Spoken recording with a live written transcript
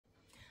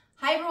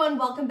Hi everyone,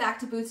 welcome back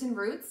to Boots and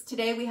Roots.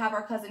 Today we have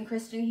our cousin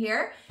Christian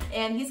here,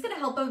 and he's gonna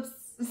help us.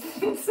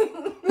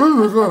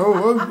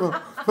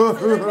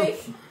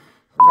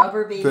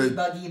 Rubber baby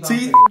buggy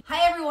bumper.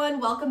 Hi everyone,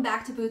 welcome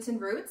back to Boots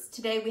and Roots.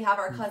 Today we have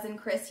our cousin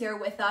Chris here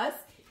with us.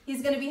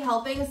 He's gonna be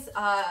helping us.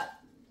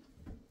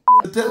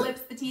 The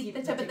lips, the teeth,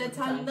 the tip of the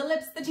tongue. The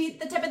lips, the teeth,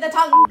 the tip of the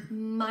tongue.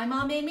 My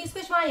mom made me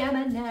squish my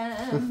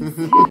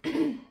M&Ms.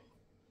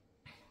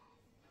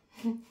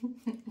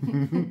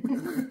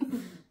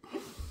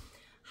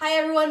 Hi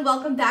everyone,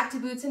 welcome back to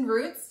Boots and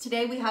Roots.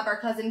 Today we have our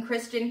cousin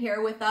Christian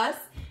here with us,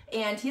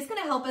 and he's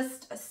gonna help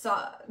us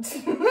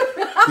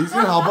He's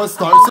gonna help us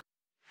start.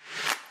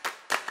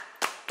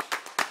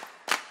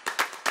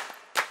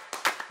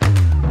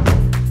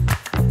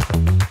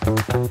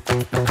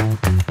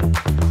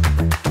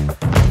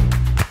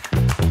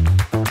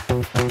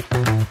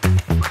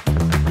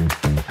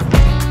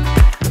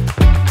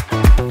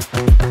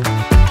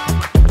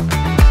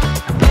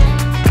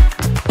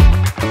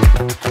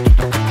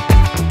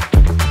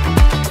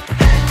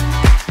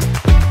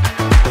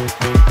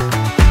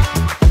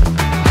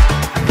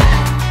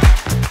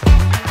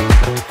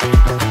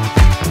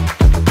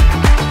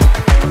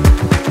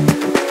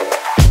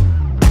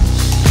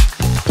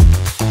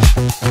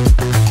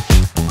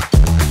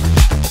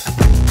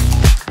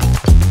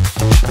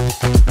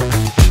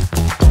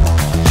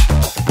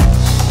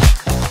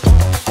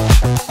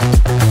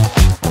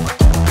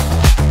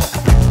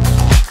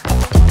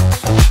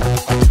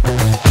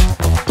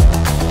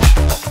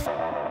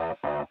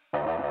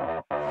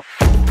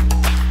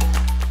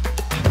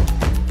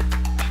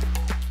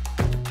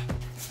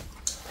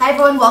 Hi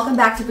everyone, welcome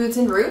back to Boots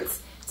and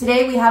Roots.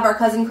 Today we have our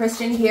cousin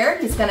Christian here.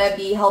 He's gonna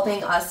be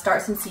helping us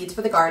start some seeds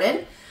for the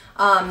garden.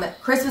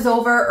 Chris was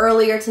over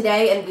earlier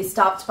today and we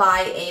stopped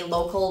by a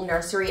local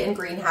nursery and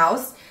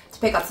greenhouse to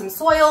pick up some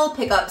soil,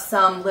 pick up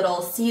some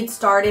little seed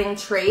starting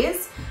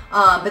trays.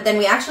 But then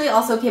we actually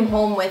also came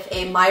home with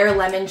a Meyer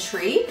lemon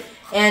tree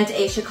and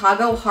a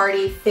Chicago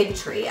hardy fig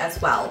tree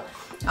as well.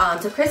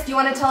 So Chris, do you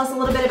wanna tell us a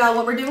little bit about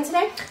what we're doing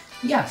today?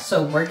 Yeah,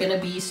 so we're going to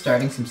be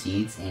starting some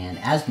seeds, and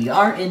as we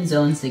are in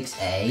Zone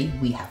 6A,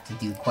 we have to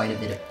do quite a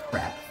bit of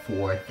prep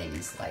for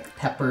things like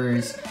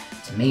peppers,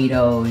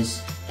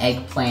 tomatoes,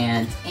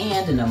 eggplant,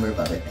 and a number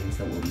of other things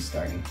that we'll be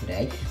starting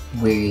today.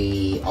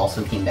 We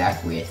also came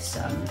back with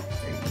some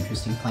very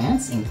interesting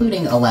plants,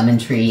 including a lemon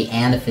tree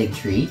and a fig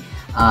tree.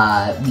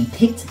 We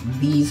picked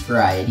these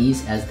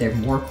varieties as they're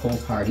more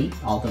cold hardy,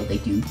 although they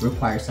do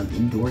require some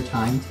indoor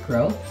time to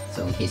grow.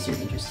 So in case you're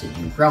interested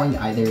in growing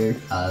either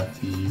of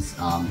these,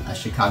 a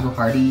Chicago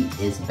hardy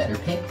is a better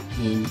pick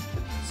in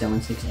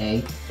Zone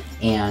 6A,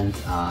 and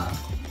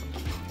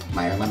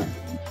Meyer lemon.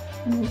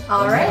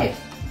 All right,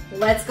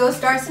 let's go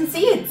start some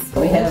seeds.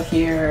 We have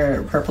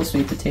here purple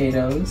sweet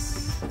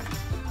potatoes.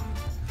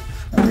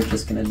 And we're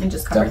just gonna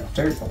dump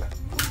dirt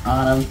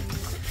on them.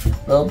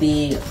 They'll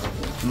be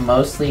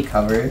mostly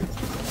covered,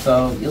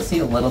 so you'll see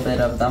a little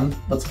bit of them.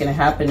 What's gonna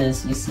happen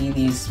is you see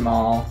these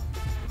small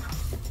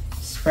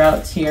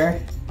sprouts here.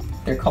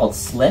 They're called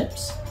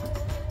slips.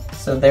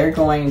 So they're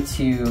going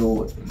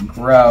to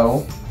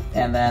grow,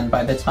 and then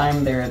by the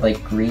time they're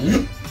like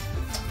green,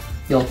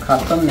 you'll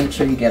cut them. Make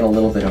sure you get a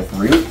little bit of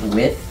root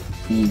with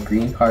the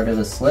green part of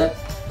the slip,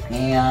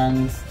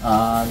 and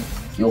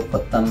you'll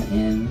put them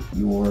in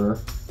your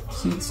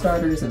seed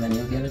starters, and then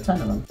you'll get a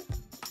ton of them.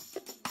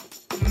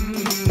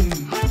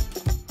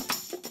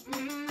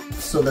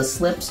 So the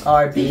slips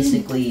are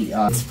basically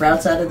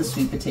sprouts out of the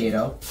sweet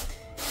potato,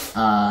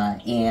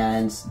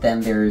 and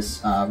then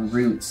there's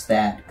roots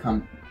that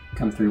come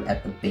through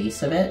at the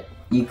base of it.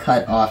 You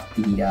cut off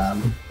the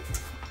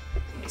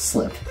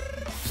slip,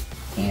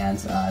 and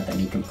then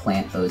you can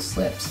plant those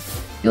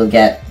slips. You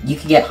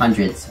can get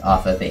hundreds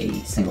off of a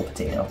single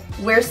potato.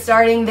 We're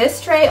starting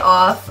this tray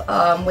off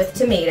with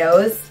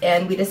tomatoes,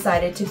 and we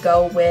decided to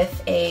go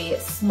with a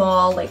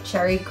small, like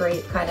cherry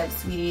grape kind of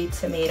sweetie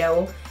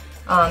tomato.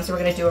 So we're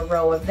gonna do a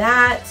row of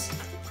that.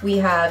 We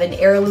have an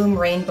heirloom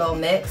rainbow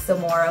mix, so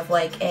more of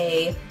like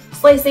a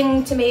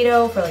slicing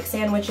tomato for like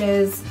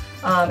sandwiches.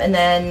 And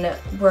then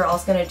we're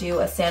also gonna do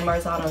a San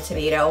Marzano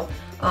tomato.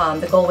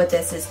 The goal with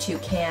this is to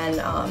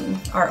can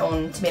our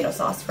own tomato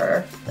sauce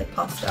for like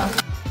pasta.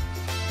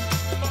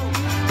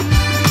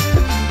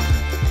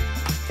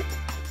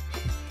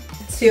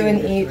 Two in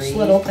each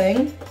little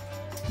thing?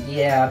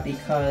 Yeah,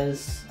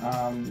 because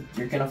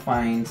you're gonna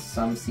find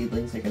some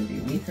seedlings are gonna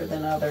be weaker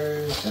than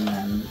others, and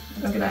then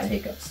it's gonna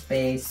take up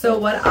space. So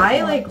what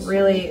I like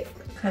really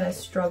kind of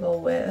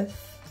struggle with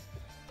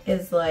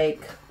is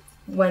like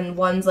when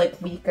one's like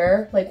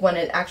weaker, like when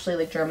it actually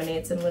like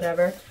germinates and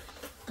whatever,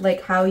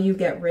 like how you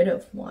get rid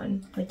of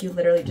one. Like you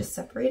literally just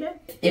separate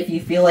it? If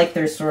you feel like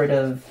they're sort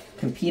of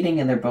competing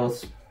and they're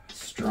both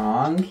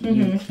strong,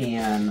 you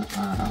can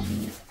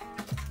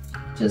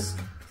just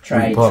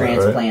try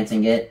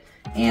transplanting it.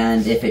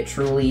 And if it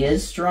truly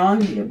is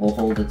strong, it will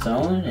hold its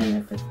own, and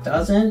if it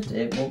doesn't,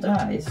 it will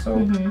die.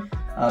 So,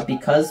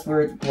 because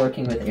we're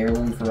working with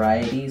heirloom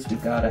varieties, we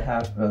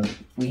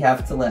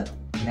have to let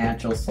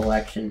natural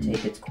selection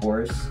take its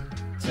course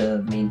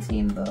to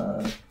maintain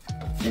the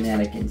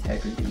genetic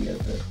integrity of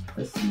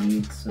the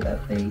seeds so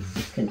that they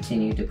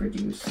continue to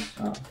produce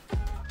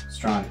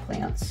strong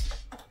plants.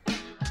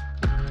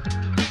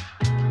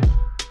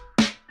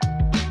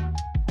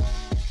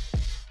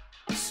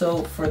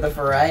 So for the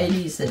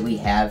varieties that we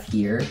have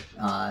here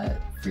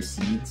for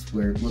seeds,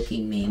 we're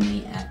looking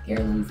mainly at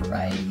heirloom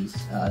varieties.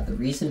 The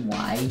reason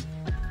why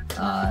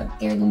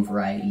heirloom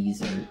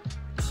varieties are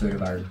sort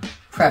of our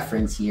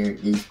preference here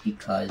is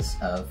because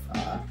of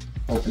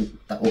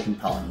the open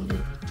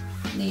pollinated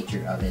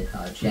nature of it.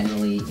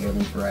 Generally,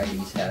 heirloom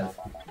varieties have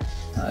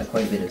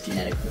quite a bit of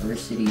genetic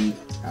diversity.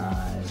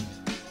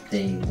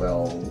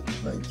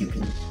 You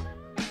can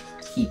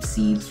keep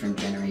seeds from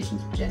generation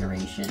to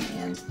generation,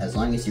 and as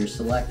long as you're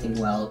selecting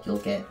well, you'll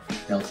get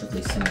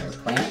relatively similar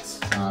plants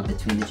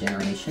between the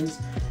generations.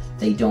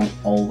 They don't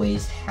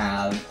always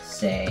have,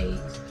 say,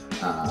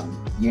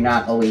 you're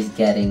not always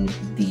getting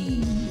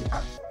the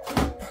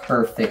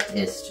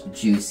perfectest,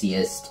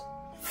 juiciest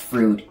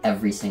fruit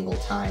every single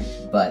time,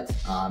 but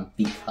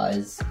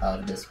because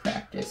of this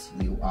practice,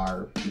 you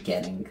are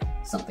getting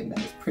something that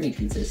is pretty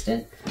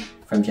consistent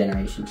from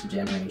generation to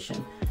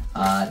generation.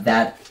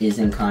 That is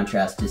in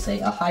contrast to, say,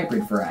 a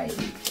hybrid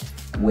variety,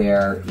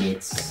 where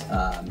it's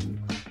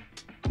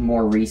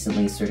more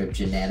recently sort of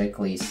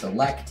genetically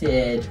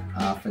selected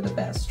for the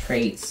best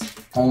traits.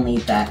 Only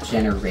that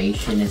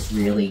generation is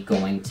really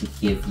going to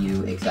give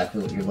you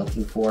exactly what you're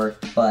looking for,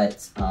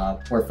 but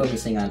we're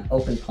focusing on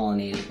open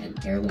pollinated and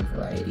heirloom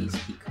varieties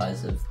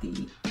because of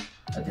the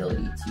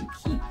ability to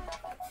keep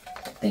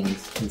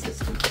things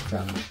consistent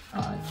from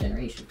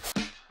generation.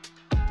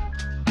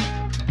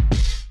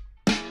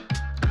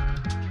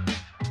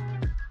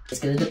 It's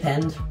going to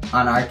depend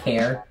on our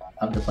care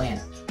of the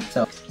plant,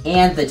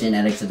 and the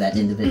genetics of that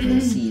individual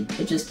seed.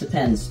 It just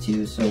depends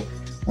too. So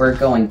we're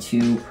going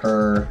 2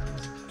 per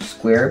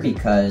square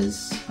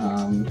because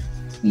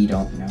we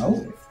don't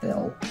know if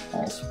they'll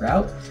all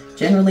sprout.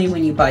 Generally,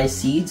 when you buy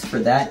seeds for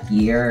that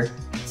year,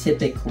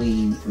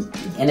 typically,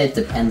 and it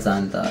depends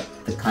on the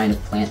kind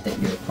of plant that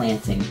you're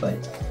planting, but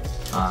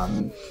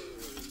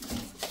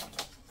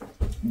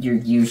you're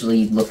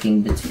usually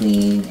looking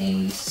between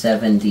a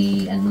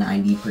 70 and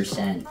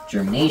 90%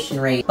 germination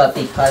rate. But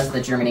because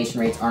the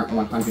germination rates aren't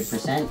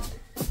 100%,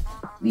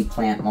 we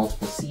plant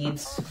multiple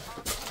seeds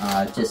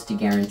just to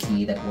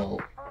guarantee that we'll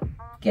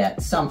get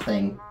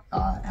something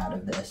out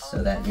of this,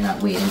 so that you're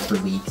not waiting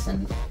for weeks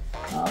and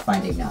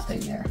finding nothing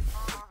there.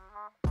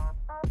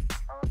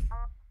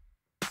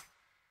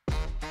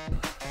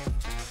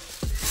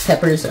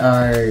 Peppers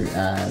are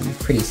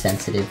pretty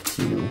sensitive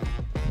to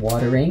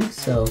watering,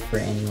 so for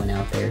anyone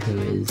out there who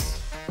is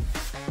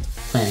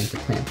planning to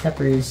plant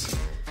peppers,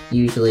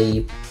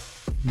 usually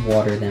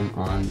water them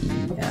on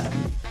the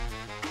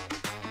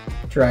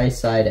dry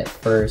side at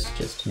first,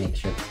 just to make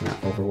sure that you're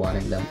not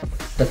overwatering them.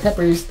 The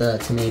peppers, the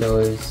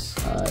tomatoes,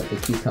 the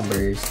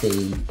cucumbers,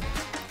 they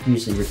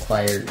usually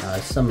require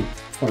some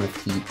form of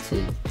heat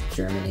to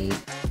germinate.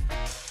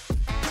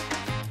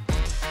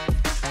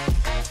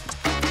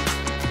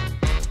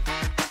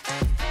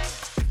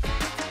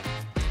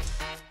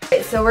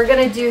 So we're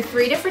gonna do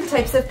 3 different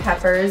types of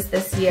peppers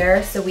this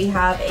year. So we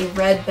have a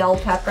red bell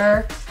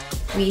pepper,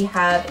 we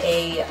have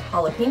a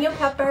jalapeno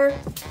pepper,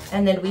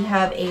 and then we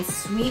have a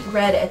sweet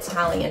red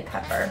Italian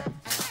pepper.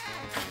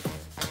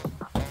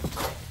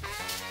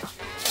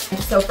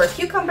 So for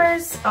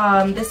cucumbers,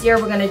 this year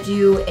we're gonna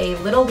do a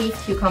little leaf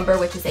cucumber,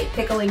 which is a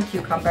pickling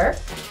cucumber.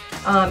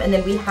 And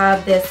then we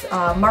have this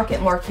Market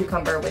More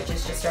cucumber, which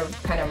is just a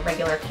kind of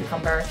regular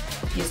cucumber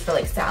used for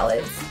like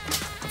salads.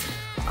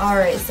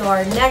 Alright, so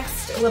our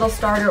next little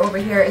starter over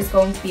here is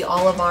going to be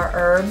all of our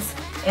herbs,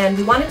 and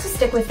we wanted to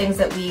stick with things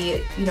that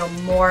we,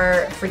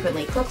 more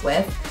frequently cook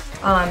with.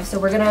 So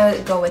we're gonna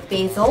go with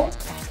basil,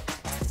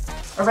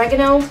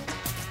 oregano,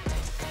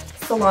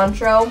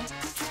 cilantro,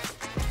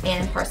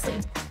 and parsley.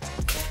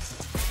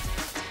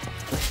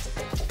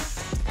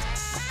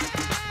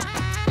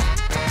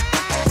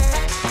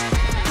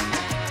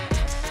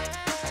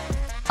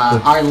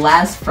 Our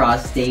last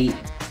frost date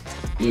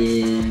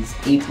is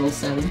April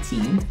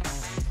 17th.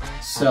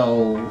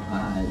 So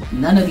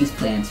none of these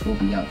plants will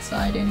be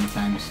outside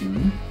anytime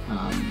soon.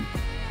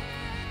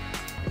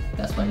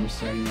 That's why we're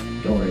starting them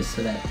indoors,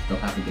 so that they'll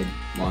have a good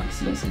long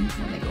season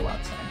when they go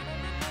outside.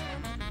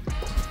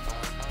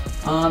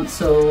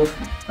 So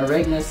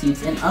oregano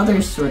seeds and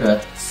other sort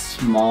of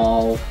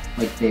small,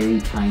 like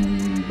very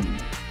tiny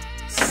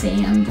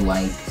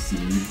sand-like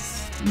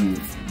seeds, you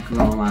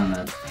grow them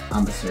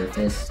on the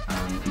surface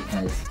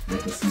because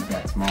with a seed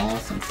that small,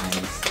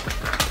 sometimes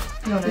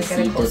the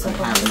seed doesn't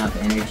have enough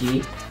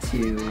energy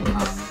to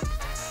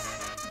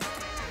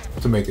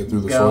make it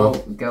through the soil.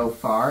 Go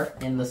far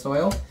in the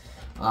soil.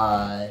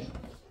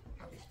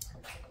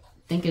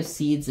 Think of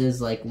seeds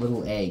as like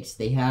little eggs.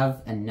 They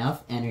have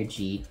enough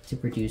energy to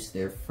produce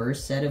their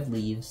first set of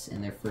leaves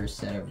and their first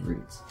set of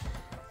roots.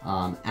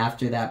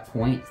 After that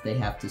point, they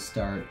have to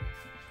start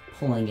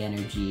pulling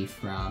energy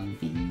from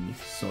the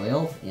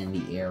soil and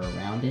the air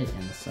around it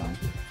and the sun.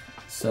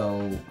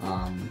 So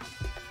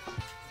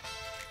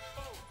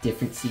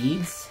different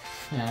seeds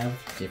have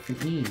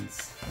different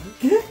needs.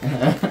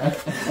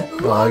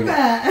 Love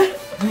that.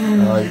 I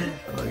like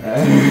it.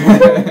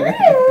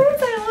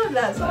 I love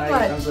that so much.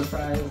 I'm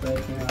surprised I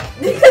came out.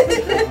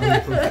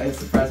 I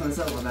surprised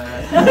myself with that.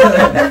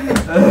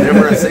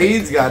 Different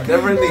seeds got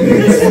different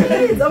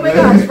needs. Oh my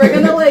gosh, we're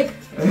gonna like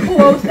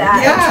quote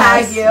that and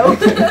tag you.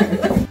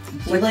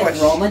 Do you like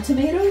Roma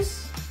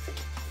tomatoes?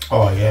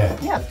 Oh yeah.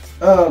 Yeah.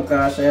 Oh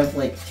gosh, I have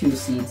like 2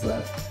 seeds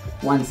left.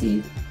 1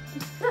 seed.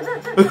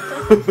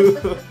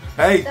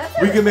 Hey,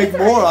 we can make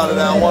more out of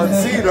that 1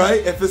 seed,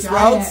 right? If it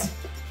sprouts.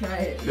 Try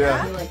it. Yeah.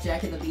 I feel like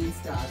Jack and the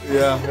Beanstalk.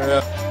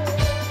 Yeah.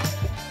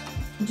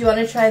 Do you want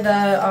to try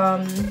the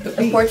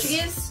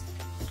Portuguese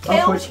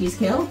kale? Oh, Portuguese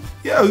kale?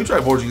 Yeah, we can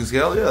try Portuguese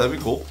kale. Yeah, that'd be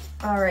cool.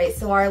 All right,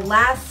 so our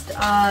last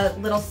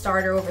little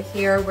starter over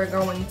here, we're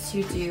going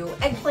to do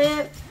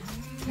eggplant,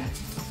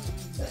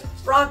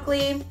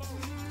 broccoli,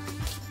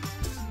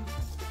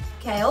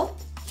 kale,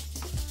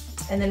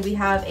 and then we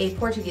have a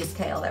Portuguese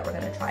kale that we're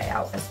going to try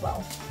out as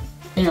well.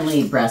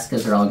 Apparently,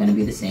 brassicas are all going to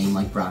be the same,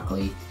 like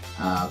broccoli.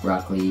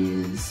 Broccoli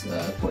is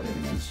a 1/4 of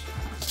an inch.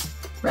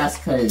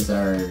 Brassicas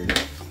are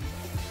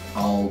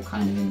all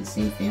kind of in the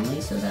same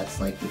family, so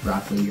that's like your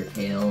broccoli, your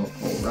kale,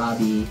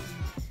 kohlrabi,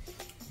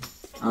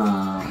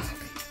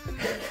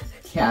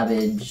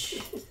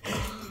 cabbage,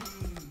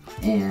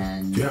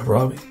 and... Do you have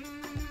Robbie?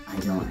 I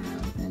don't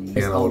have any. Yeah,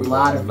 There's a no,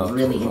 lot of not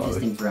really kohlrabi.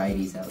 interesting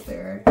varieties out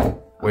there.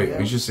 Wait,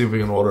 we should see if we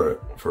can order it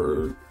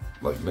for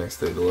like next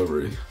day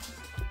delivery.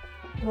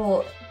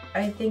 Well,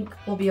 I think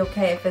we'll be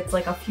okay if it's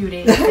like a few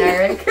days,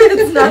 Derek.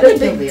 It's not a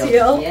big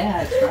deal.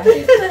 Yeah, try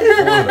it.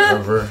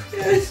 Whatever.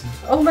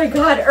 Oh my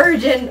god,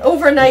 urgent,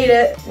 overnight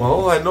it.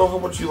 Well, I know how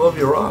much you love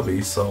your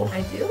Robbie, so.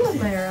 I do love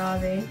my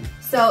arabi.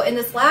 So in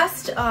this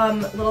last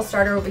little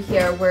starter over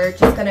here, we're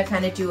just gonna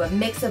kind of do a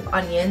mix of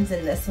onions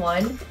in this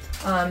one.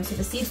 So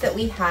the seeds that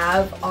we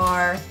have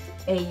are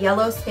a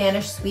yellow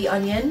Spanish sweet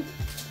onion,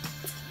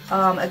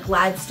 a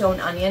Gladstone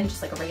onion,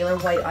 just like a regular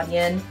white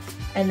onion,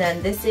 and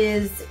then this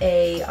is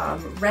a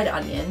red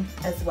onion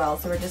as well.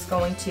 So we're just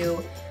going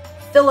to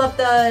fill up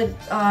the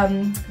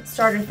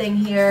starter thing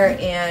here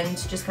and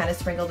just kind of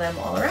sprinkle them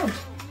all around.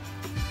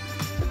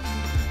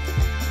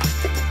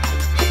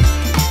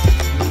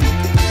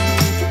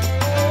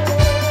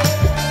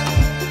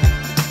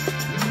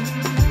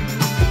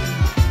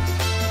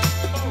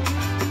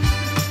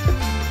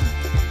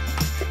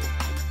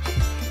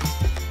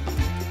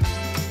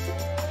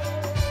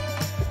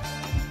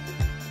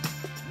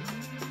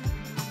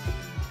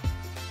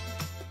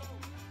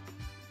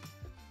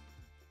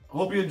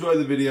 Hope you enjoyed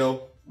the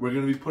video. We're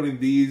going to be putting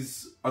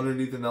these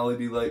underneath an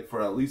LED light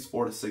for at least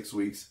 4 to 6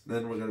 weeks.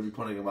 Then we're going to be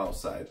putting them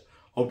outside.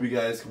 Hope you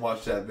guys can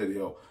watch that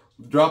video.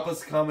 Drop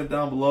us a comment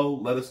down below.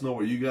 Let us know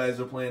where you guys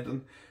are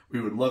planting. We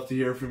would love to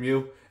hear from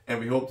you. And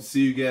we hope to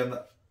see you again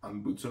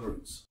on Boots and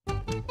Roots. You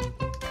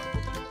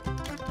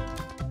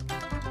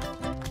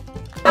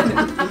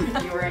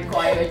were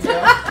inquired too.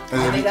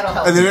 And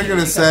then they're going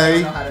to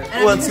say,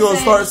 let's go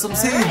start some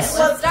seeds.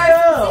 Let's start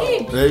some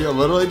seeds. There you go.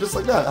 Literally just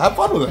like that. Have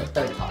fun with it.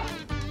 Third talking.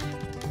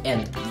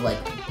 And like,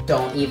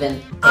 don't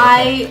even.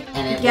 I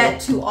and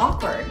get too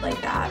awkward like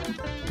that.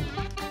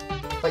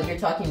 But you're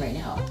talking right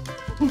now.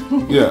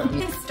 Yeah.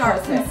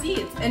 Start some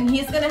seeds, and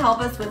he's gonna help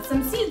us with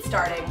some seed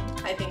starting.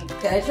 I think.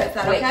 Can I try? Is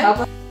that Wait,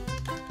 okay?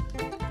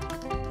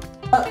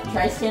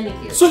 try standing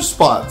here. Switch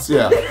spots,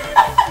 yeah.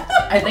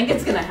 I think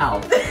it's gonna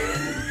help.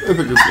 I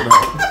think it's gonna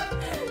help.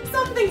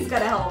 Something's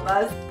gonna help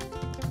us.